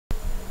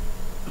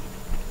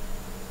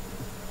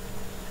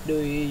Do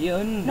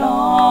you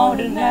know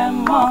the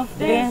name of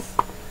this?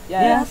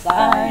 Yes,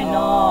 I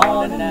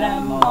know the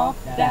name of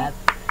that.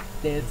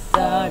 It's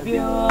a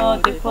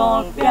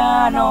beautiful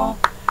piano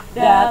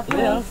that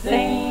will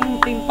sing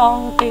ting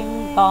tong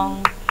ting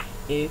tong.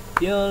 If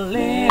you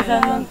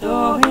listen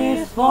to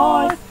his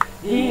voice,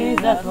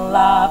 Jesus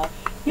loves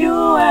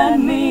you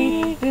and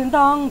me. Ting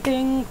tong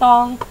ting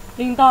tong,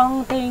 ting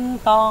tong ting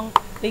tong,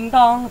 ting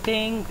tong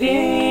ting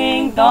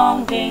ting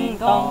tong ting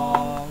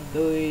tong.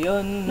 Do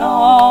you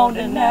know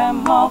the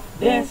name of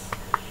this?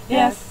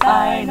 Yes,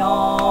 I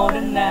know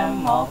the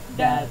name of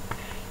that.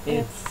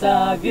 It's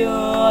a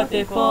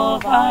beautiful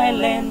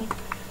violin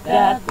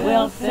that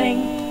will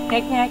sing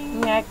ngak ngak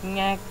ngak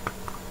ngak.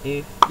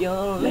 If you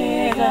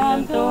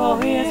listen to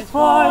his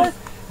voice,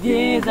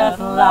 Jesus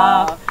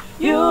loves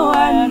you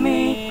and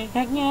me.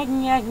 Ngak ngak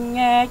ngak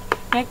ngak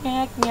ngak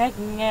ngak ngak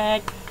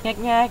ngak ngak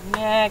ngak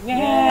ngak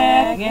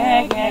ngak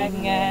ngak ngak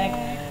ngak.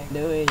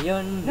 Do you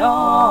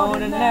know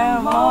the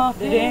name of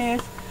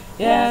this?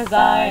 Yes,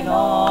 I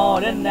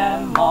know the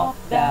name of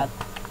that.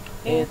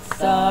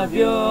 It's a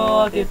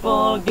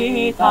beautiful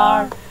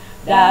guitar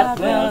that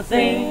will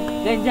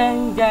sing jang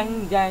jang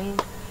jang jang.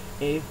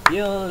 If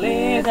you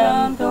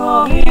listen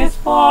to his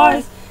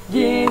voice,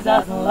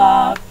 Jesus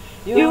loves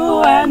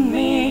you and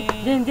me.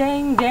 Jang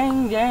jang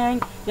jang jang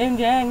jang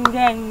jang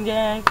jang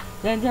jang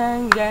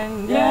jang jang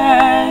jang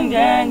jang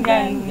jang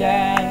jang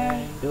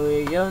jang. Do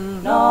you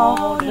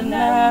know the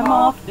name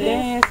of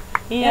this?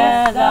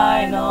 Yes,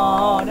 I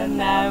know the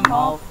name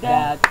of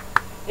that.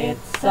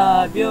 It's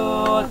a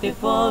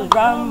beautiful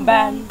drum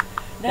band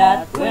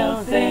that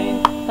will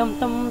sing tum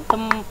tum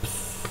tum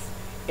pss.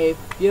 If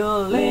you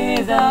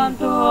listen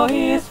to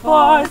his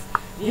voice,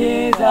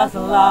 Jesus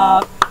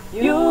loves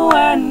you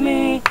and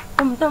me.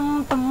 Tum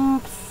tum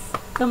tum pss,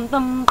 tum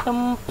tum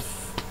tum pss,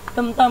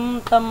 tum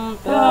tum tum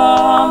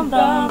tum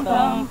tum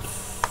tum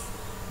pss.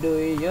 Do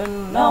you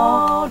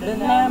know the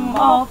name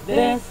of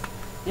this?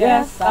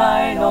 Yes,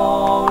 I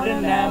know the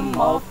name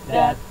of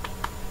that.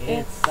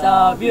 It's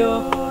a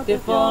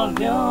beautiful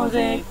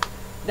music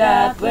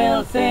that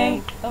will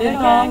sing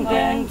ting tong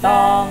ting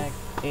tong.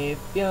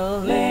 If you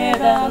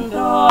listen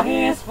to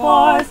his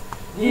voice,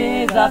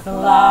 Jesus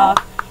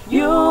loves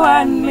you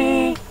and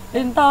me.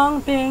 Ting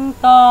tong ting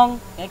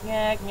tong, ngak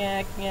ngak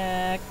ngak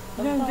ngak,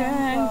 jang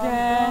jang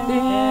jang,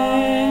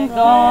 ting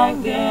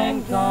tong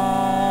ting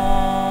tong.